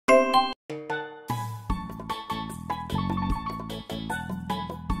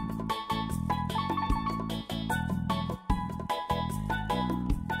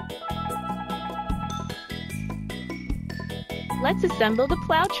Let's assemble the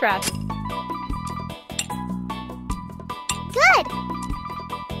plow truck. Good!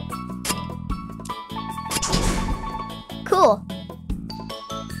 Cool.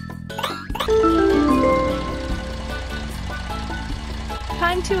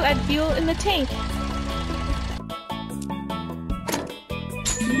 Time to add fuel in the tank.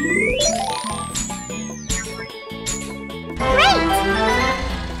 Great!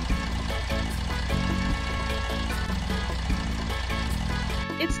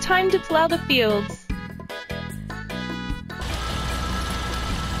 It's time to plow the fields.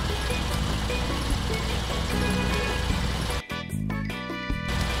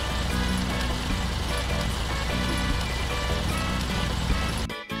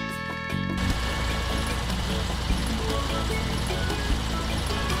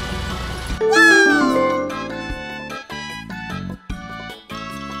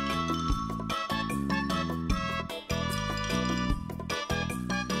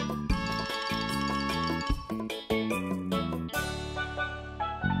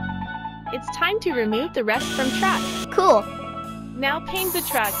 It's time to remove the rest from track. Cool. Now paint the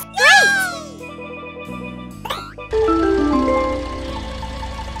truck.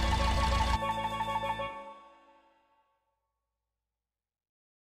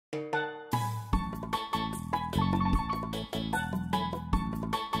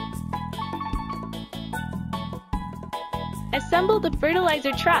 Assemble the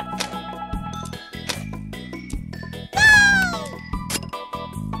fertilizer truck.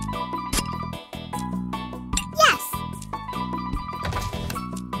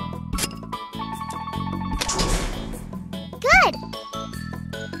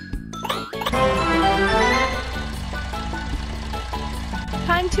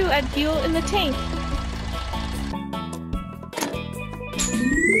 Time to add fuel in the tank.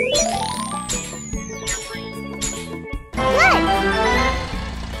 Good!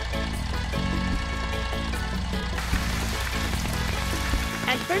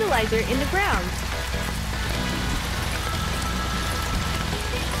 Add fertilizer in the ground.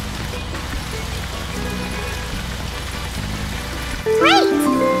 Great!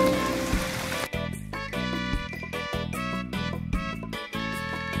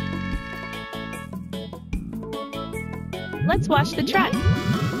 Let's wash the truck.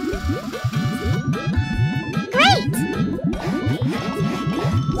 Great!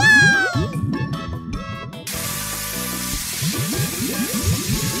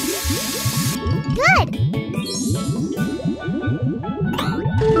 Good!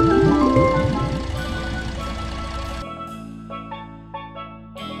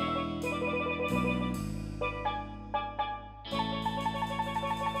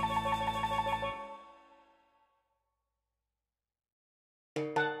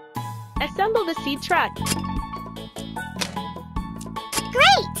 Assemble the seed truck.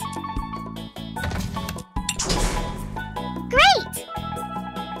 Great! Great!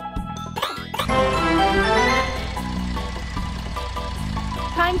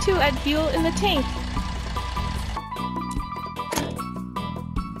 Time to add fuel in the tank.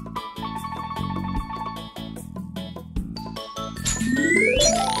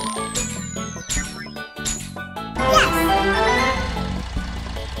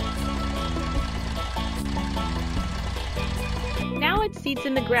 Now it seeds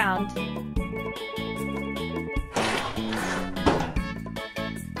in the ground.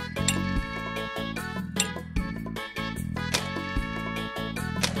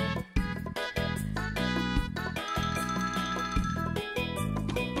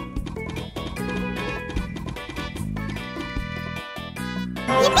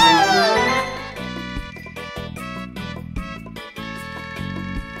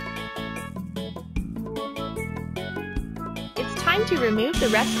 It's time to remove the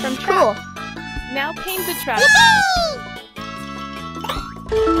rest from truck. Cool. Now paint the truck.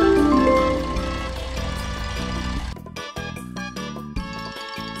 Yippee!